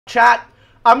Chat,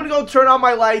 I'm gonna go turn on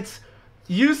my lights.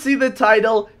 You see the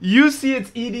title. You see it's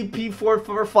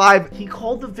EDP445. He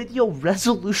called the video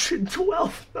Resolution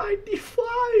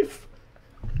 1295.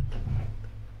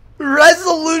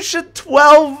 Resolution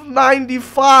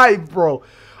 1295, bro.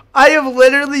 I have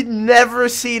literally never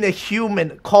seen a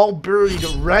human call buried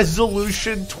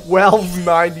Resolution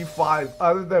 1295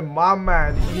 other than my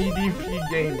man EDP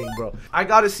Gaming, bro. I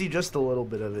gotta see just a little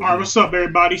bit of it. Alright, what's up,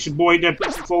 everybody? It's your boy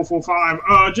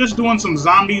EDP445. Just doing some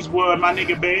zombies with my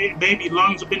nigga Baby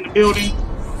Lungs up in the building.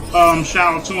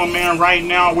 Shout out to him, man. Right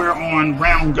now we're on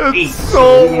round 8. It's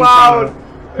so loud.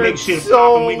 Make shit It's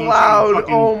so pop, and loud.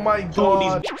 Oh my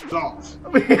god. Off.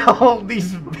 All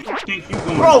these. Think you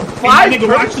going? Bro, hey, nigga,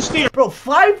 watch the stairs. Bro,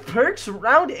 5 perks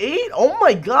round 8? Oh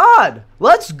my god.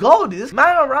 Let's go, dude. This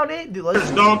man on round 8, dude.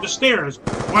 Let's dog, the stairs.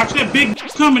 Watch that big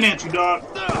coming at you, dog.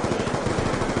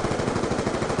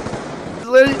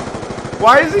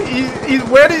 Why is he?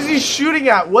 Where is he shooting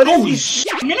at? What is he?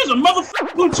 Shit, man, there's a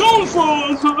motherfucking platoon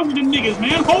full of them niggas,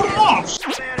 man. Hold them off.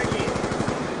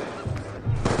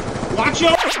 Watch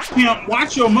your pimp.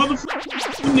 Watch your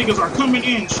motherfucking niggas are coming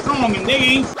in strong and they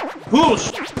ain't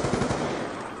bullshit.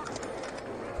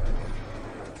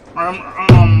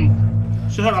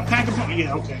 Should I pack a punch?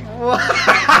 Yeah, okay.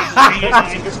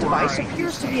 This device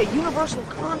appears to be a universal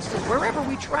constant wherever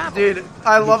we travel. Dude,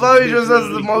 I love how he just has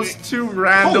the most 2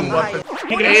 random weapons.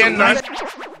 And nice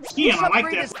skin, I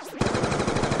like that.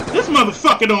 This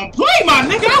motherfucker don't play, my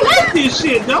nigga. I like this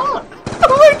shit, dog.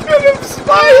 Look at him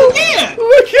smile! Yeah!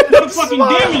 Look at him motherfucking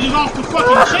smile! Damage is off the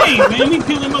fucking chain, man. He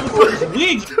peeling motherfuckers'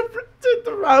 wigs. Dude,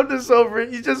 the round is over.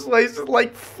 He just wasted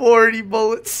like 40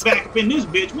 bullets. Back up in this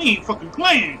bitch, we ain't fucking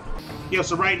playing. Yeah,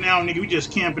 so right now, nigga, we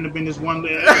just camping up in this one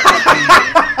leg.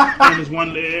 In this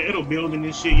one leg. It'll build in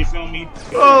this shit, you feel me?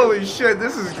 Holy shit,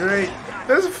 this is great.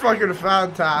 This is fucking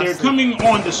fantastic. They're coming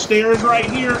on the stairs right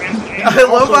here, and I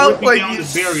love how like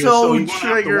he's so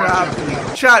trigger happy.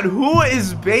 Chad, who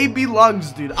is Baby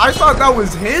Lungs, dude? I thought that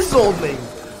was his old name.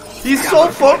 He's so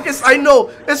focused. I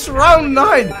know it's round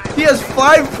 9. He has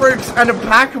 5 perks and a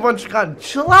pack a bunch of guns.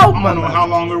 Chill out, man. I don't know how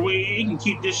long we can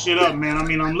keep this shit up, man. I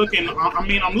mean, I'm looking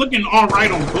all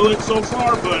right on bullets so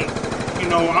far, but you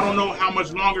know, I don't know how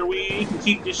much longer we can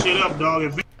keep this shit up, dog.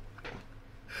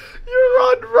 You're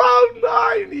on round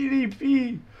 9,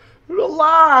 EDP.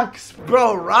 Relax,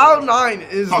 bro. Round 9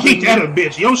 is. Oh, ain't that a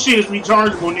bitch? Your shit is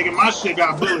rechargeable, nigga. My shit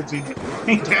got bullets in it.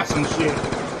 Ain't that some shit?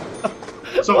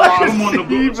 So while I'm on the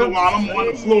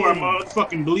floor, I'm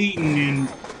motherfucking bleeding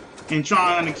and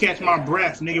trying to catch my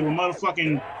breath, nigga, with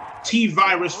motherfucking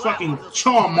T-virus fucking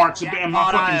chaw marks up in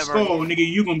my fucking skull, nigga.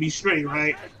 You gonna be straight,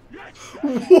 right?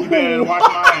 You better watch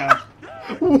my ass.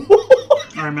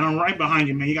 Alright, man, I'm right behind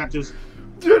you, man. You got this.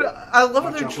 Dude, I love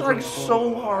how they're trying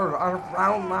so hard on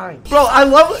round 9. Bro, I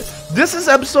love it. This is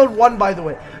episode 1, by the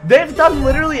way. They've done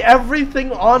literally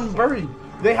everything on Buried.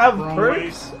 They have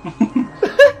perks. Look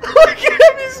at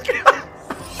him, he's got.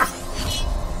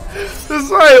 This is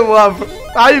what I love.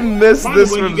 I miss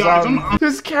this from zombies.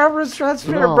 His camera's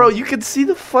transparent, bro. You can see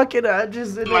the fucking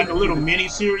edges in like a little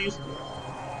mini-series.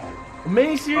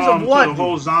 Mini-series of what? The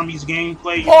whole zombies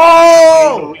gameplay.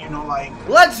 Oh! You know, like,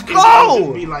 let's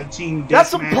go! Be like team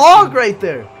that's a pog right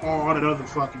there. All that other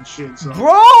fucking shit. So.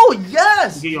 Bro,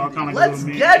 yes! Let's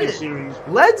get it.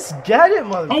 Let's get it,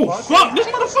 motherfucker. Oh, fuck! This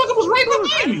motherfucker was right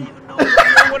behind me. I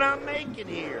don't know what I'm making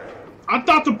here. I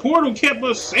thought the portal kept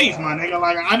us safe, my nigga.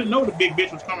 Like, I didn't know the big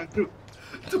bitch was coming through.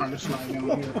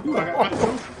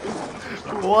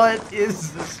 What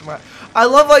is this, man? I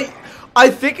love, like, I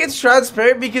think it's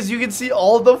transparent because you can see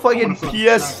all the fucking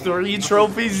PS3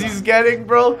 trophies he's getting,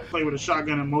 bro. Play with a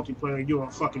shotgun in multiplayer, you're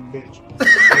a fucking bitch.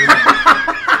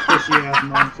 Pussy ass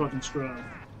motherfucking scrub.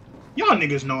 Y'all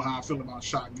niggas know how I feel about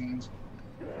shotguns.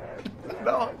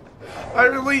 No, I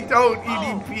really don't,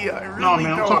 EDP. I really don't. No,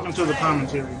 man, don't. I'm talking to the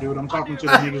commentary, dude. I'm talking to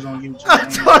the niggas on YouTube.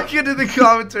 I'm talking to the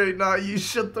commentary. Nah, you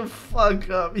shut the fuck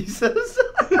up, he says.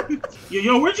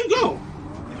 Yo, where'd you go?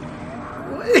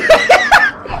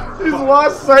 He's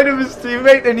lost sight of his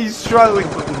teammate and he's struggling.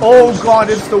 Oh god,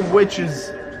 it's the witches.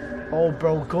 Oh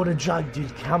bro, go to jug,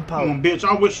 dude. Camp out. Come on, bitch.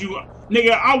 I wish you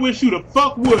the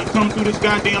fuck would come through this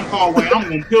goddamn hallway. I'm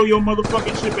gonna peel your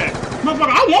motherfucking shit back.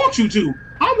 Motherfucker, I want you to,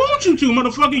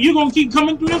 motherfucker. You gonna keep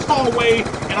coming through this hallway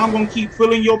and I'm gonna keep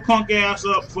filling your punk ass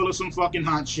up full of some fucking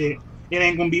hot shit. It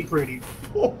ain't gonna be pretty.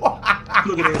 Look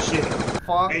at that shit.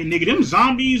 Hey, nigga, them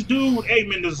zombies, dude. Hey,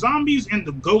 man, the zombies and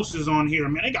the ghosts is on here,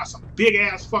 man. They got some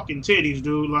big-ass fucking titties,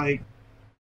 dude. Like...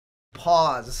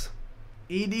 Pause.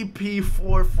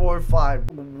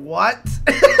 EDP445. What?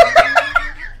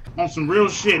 On some real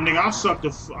shit, nigga. I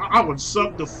would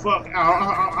suck the fuck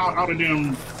out of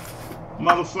them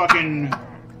motherfucking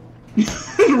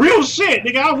real shit,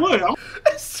 nigga. I would.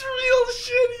 It's real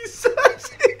shit, he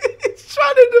says. He's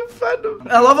trying to defend him.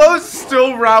 I love how it's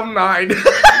still round 9.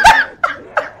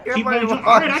 Keep on jumping.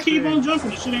 Alright, I keep on jumping.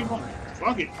 This shit ain't going.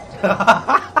 Fuck it.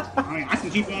 I can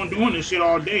keep on doing this shit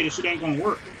all day. This shit ain't gonna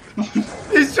work.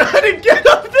 He's trying to get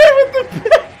up there with the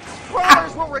pit.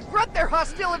 Brawlers will regret their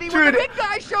hostility when the big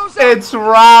guy shows up. It's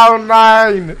round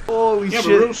 9. Holy shit.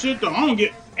 Yeah, but real shit though. I don't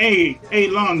get. Hey,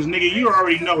 lungs, nigga. You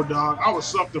already know, dog. I would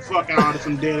suck the fuck out of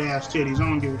some dead ass titties. I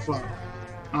don't give a fuck.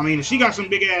 I mean, if she got some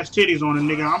big ass titties on her,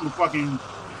 nigga,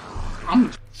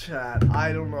 I'm Chat,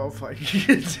 I don't know if I can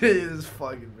get to this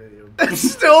fucking video. It's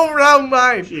still round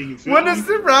 9. When is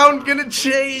the round gonna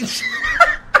change?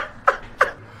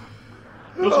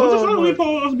 What the fuck are we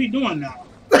supposed to be doing now?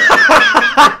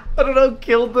 I don't know,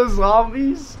 kill the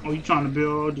zombies? Oh, you trying to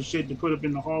build the shit to put up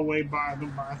in the hallway by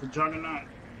the juggernaut?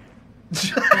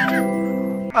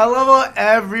 I love how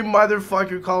every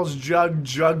motherfucker calls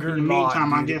Juggernaut. In the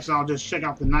meantime, I guess I'll just check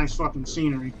out the nice fucking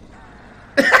scenery.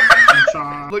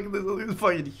 Look at this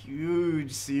fucking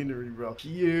huge scenery, bro.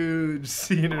 Huge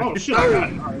scenery. Oh shit, I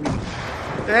got it. Right.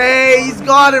 Hey, he's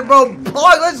got it, bro.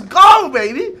 Boy, let's go,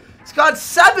 baby. He's got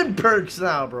 7 perks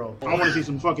now, bro. I want to see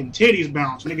some fucking titties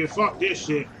bounce, nigga. Fuck this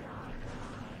shit.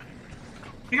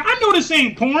 Nigga, I know this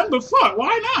ain't porn, but fuck,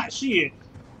 why not? Shit.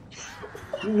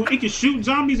 It can shoot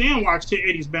zombies and watch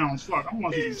titties bounce. Fuck, I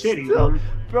want to see some titties,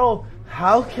 bro.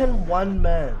 How can one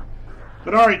man?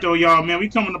 But alright though, y'all, man, we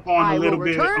coming upon a little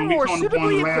bit. We coming upon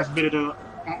the last bit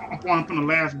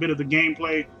of the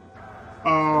gameplay.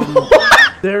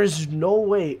 There's no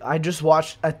way. I just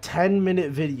watched a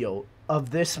 10-minute video of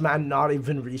this man not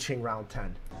even reaching round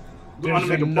 10. We're gonna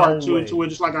make a part 2 to it,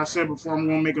 just like I said before. I'm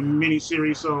gonna make a mini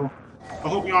series, so I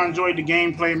hope y'all enjoyed the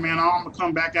gameplay, man. I'm gonna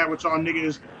come back at with y'all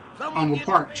niggas with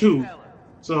part 2.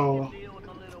 So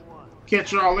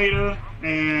catch y'all later,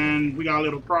 and we got a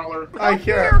little crawler. I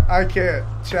can't,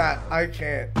 chat, I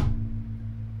can't.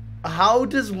 How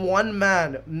does one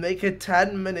man make a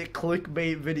 10-minute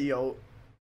clickbait video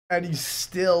and he's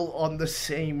still on the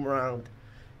same round?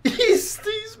 He's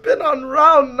been on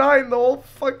round 9 the whole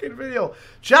fucking video.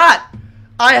 Chat,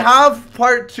 I have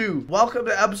part 2. Welcome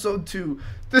to episode 2.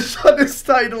 This one is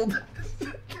titled...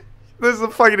 This is a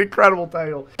fucking incredible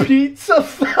title. Pizza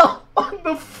fell on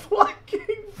the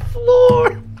fucking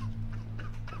floor.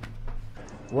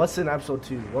 What's in episode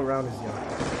 2? What round is he on?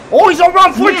 Oh, he's on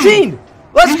round 14!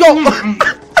 Let's go!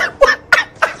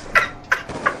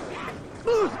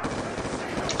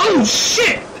 Oh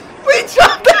shit! We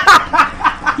jumped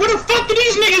out! Where the fuck did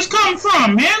these niggas come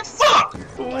from, man? Fuck!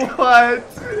 What?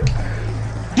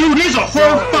 Dude, there's a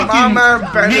whole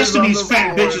fucking list of these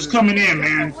fat bitches coming in,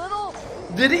 man.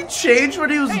 Did he change what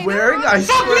he was wearing? I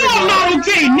fuck swear no, I'm not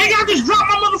okay, nigga. I just dropped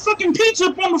my motherfucking pizza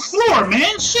up on the floor,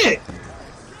 man. Shit.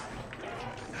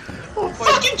 Oh,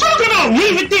 fuck you talking about?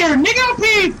 Leave it there, nigga. I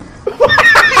paid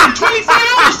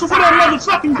 $25 for that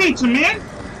motherfucking pizza, man.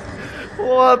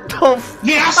 What the f—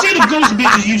 Yeah, I see the ghost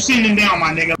bitches you sending down,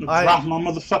 my nigga. Drop my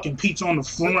motherfucking pizza on the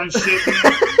floor and shit,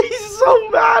 man. He's so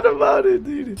mad about it,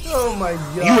 dude. Oh my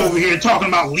god. You over here talking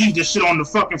about leave this shit on the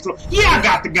fucking floor. Yeah, I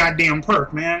got the goddamn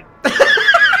perk, man.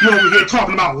 You over here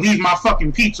talking about leave my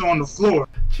fucking pizza on the floor.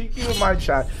 Cheeky with my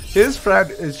chat. His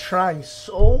friend is trying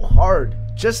so hard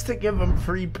just to give him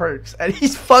free perks, and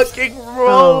he's fucking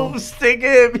roasting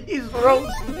him. He's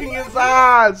roasting his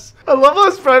ass. I love how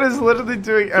his friend is literally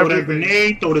doing everything. Throw that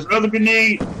grenade, throw this other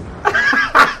grenade.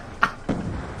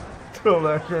 Throw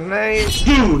that grenade.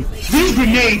 Dude, these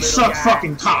grenades suck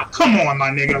fucking cock. Come on, my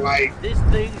nigga, like. This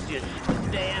thing's just too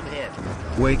damn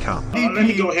heavy. Wake up. Let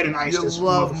me go ahead and ice this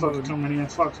motherfucker coming in.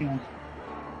 Fuck him.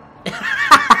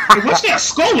 Hey, what's that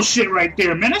skull shit right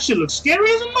there, man? That shit looks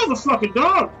scary as a motherfucker,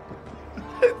 dog.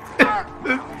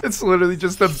 It's literally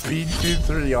just a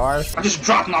B23R. I just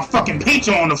dropped my fucking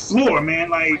pizza on the floor, man.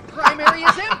 Like, primary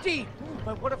is empty.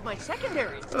 But what of my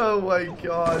secondaries? Oh my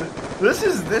god. This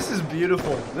is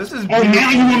beautiful. This is beautiful. Oh, now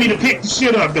you want me to pick the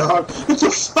shit up, dog. What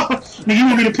the fuck? Now you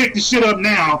want me to pick the shit up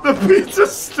now. The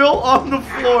pizza's still on the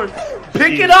floor.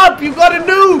 Pick it up, you got a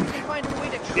nuke.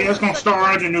 Yeah, it's gonna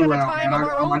start a new round, man.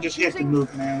 I just hit the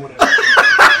nuke, man. Whatever.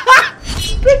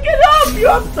 Pick it up, you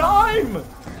have time.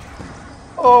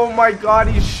 Oh my god,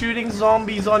 he's shooting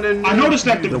zombies on a nuke. I noticed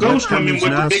that the ghost coming with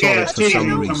the big ass titties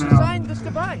coming out.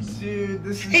 Dude,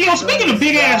 this is hey, yo, speaking of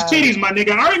big ass titties, my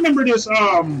nigga, I remember this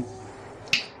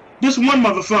this one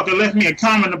motherfucker left me a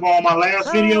comment about my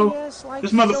last video.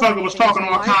 This motherfucker was talking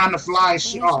all kind of fly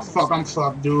shit. Oh fuck, I'm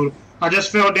fucked, dude. I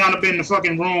just fell down up in the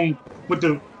fucking room with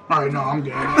the. Alright, no, I'm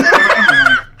good.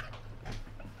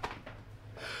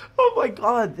 Oh my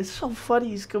god, it's so funny.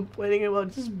 He's complaining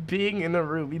about just being in a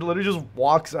room. He literally just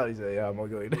walks out. He's like, yeah, I'm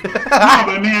ugly. No,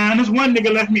 but man, this one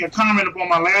nigga left me a comment up on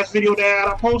my last video that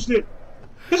I posted.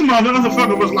 This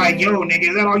motherfucker was like, yo, nigga,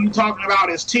 is that all you talking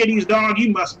about is titties, dog?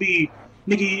 You must be,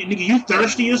 nigga, you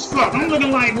thirsty as fuck. I'm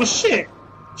looking like, well, shit.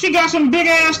 She got some big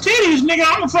ass titties, nigga.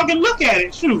 I'ma fucking look at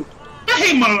it. Shoot. I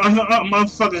hate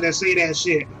motherfuckers that say that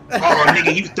shit. Oh,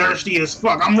 nigga, you thirsty as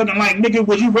fuck. I'm looking like, nigga,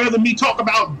 would you rather me talk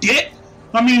about dick?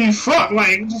 I mean, fuck,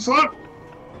 like, fuck.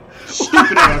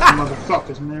 Stupid ass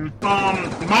motherfuckers, man.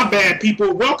 My bad,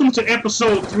 people. Welcome to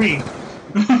episode 3.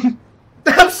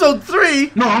 Episode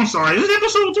 3? No, I'm sorry. This is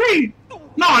episode 3.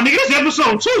 No, nigga, this is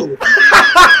episode 2.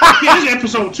 Yeah, this is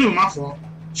episode 2. My fault.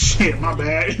 Shit, my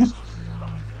bad.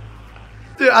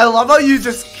 Dude, I love how you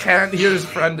just can't hear his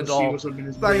friend at all.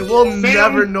 Like, we'll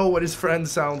never know what his friend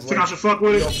sounds like. Think I should fuck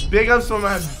with it? Yo, big ups for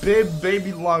my big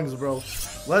baby lungs, bro.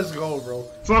 Let's go, bro.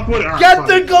 Fuck with it. Right, get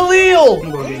the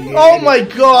Galil! Oh my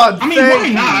god, I mean, why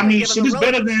not? I mean, shit is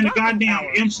better than the goddamn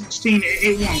M16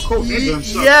 A1 Colt.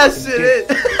 Yes, it is.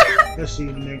 Let's see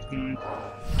the next game.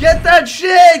 Get that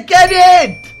shit! Get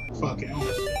it! Fuck it. I don't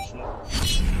like that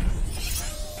shit.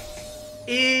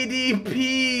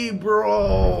 EDP,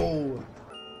 bro.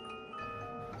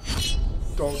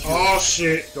 Don't do oh it.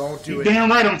 shit. Don't do you it. Damn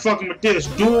right I'm fucking with this.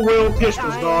 Dual rail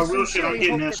pistols, dog. Real shit, I'm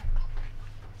getting this.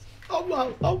 I'm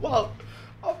out, bro.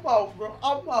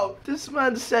 I'm out. This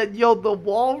man said, yo, the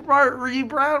Walmart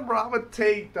rebrand, bro. I'm gonna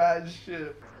take that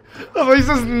shit. Oh, he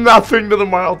says nothing to the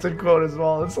Marlton quote as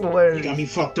well. It's hilarious. You got me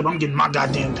fucked up. I'm getting my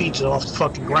goddamn pizza off the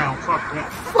fucking ground. Fuck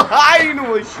that.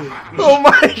 Finally. Oh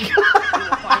my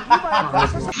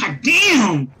god. God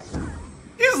damn.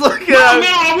 He's looking no, at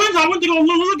man, I went to go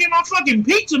look at my fucking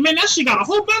pizza, man. That shit got a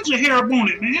whole bunch of hair up on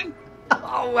it, man.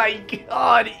 Oh my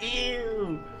god,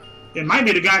 ew. It might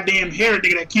be the goddamn hair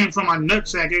nigga that came from my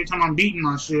nutsack every time I'm beating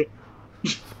my shit.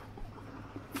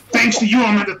 Thanks to you, I'm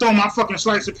gonna have to throw my fucking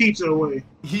slice of pizza away.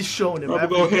 He's showing him. I'm gonna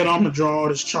go ahead, I'm gonna draw all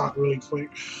this chalk really quick.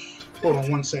 Hold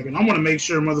on 1 second. I wanna make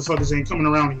sure motherfuckers ain't coming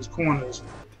around these corners.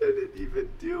 I didn't even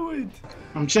do it.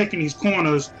 I'm checking these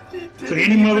corners for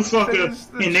any motherfucker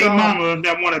and their mama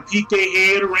that wanna peek their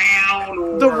head around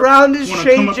or the round is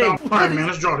changing. Alright, man,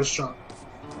 let's draw this chalk.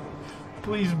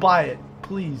 Please buy it.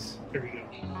 Please. Here we go.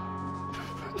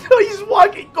 No, he's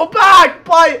walking. Go back.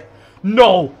 Buy it.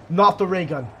 No, not the ray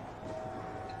gun.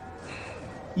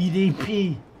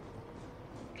 EDP.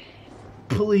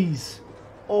 Please.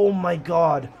 Oh my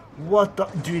god. What the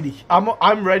dude?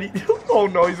 I'm ready. Oh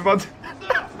no, he's about to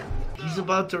he's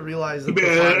about to realize that. You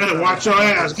better watch your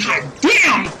ass. God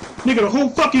damn! Nigga, the whole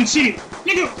fucking city.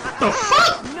 Nigga, what the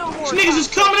fuck? These niggas is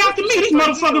coming after me. These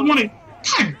motherfuckers want it.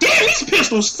 God damn, these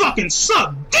pistols fucking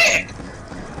suck dick.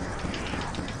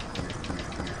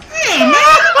 Yeah, man,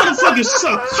 motherfuckers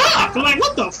suck cock. Like,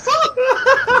 what the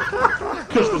fuck?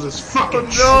 Pistols is fucking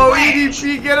no, trash.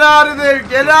 EDP, get out of there.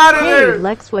 Get out of there.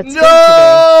 Lex, what's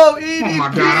no, EDP. Oh my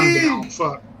god, I'm down.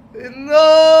 Fuck.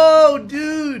 No,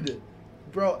 dude.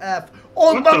 Bro, F.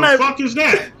 Oh, what the fuck is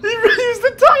that? He used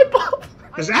the time bomb.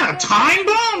 Is that a time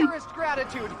bomb?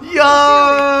 Yo. Okay,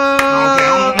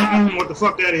 I don't know what the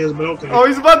fuck that is, but okay. Oh,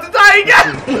 he's about to die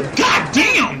again. Oh, god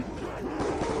damn.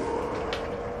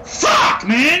 Fuck,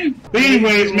 man! But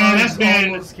anyways, man, that's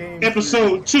been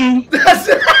episode 2.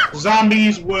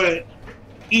 Zombies with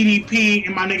EDP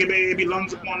and my nigga baby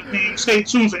lungs up on the thing. Stay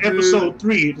tuned for episode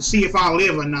 3 to see if I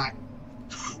live or not.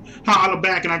 Holla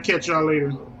back and I'll catch y'all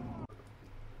later.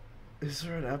 Is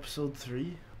there an episode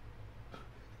 3?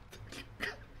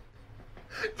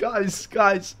 Guys,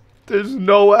 there's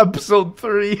no episode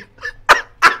 3.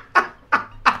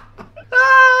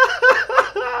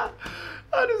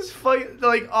 That is funny.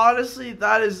 Like, honestly,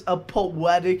 that is a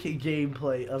poetic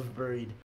gameplay of Buried.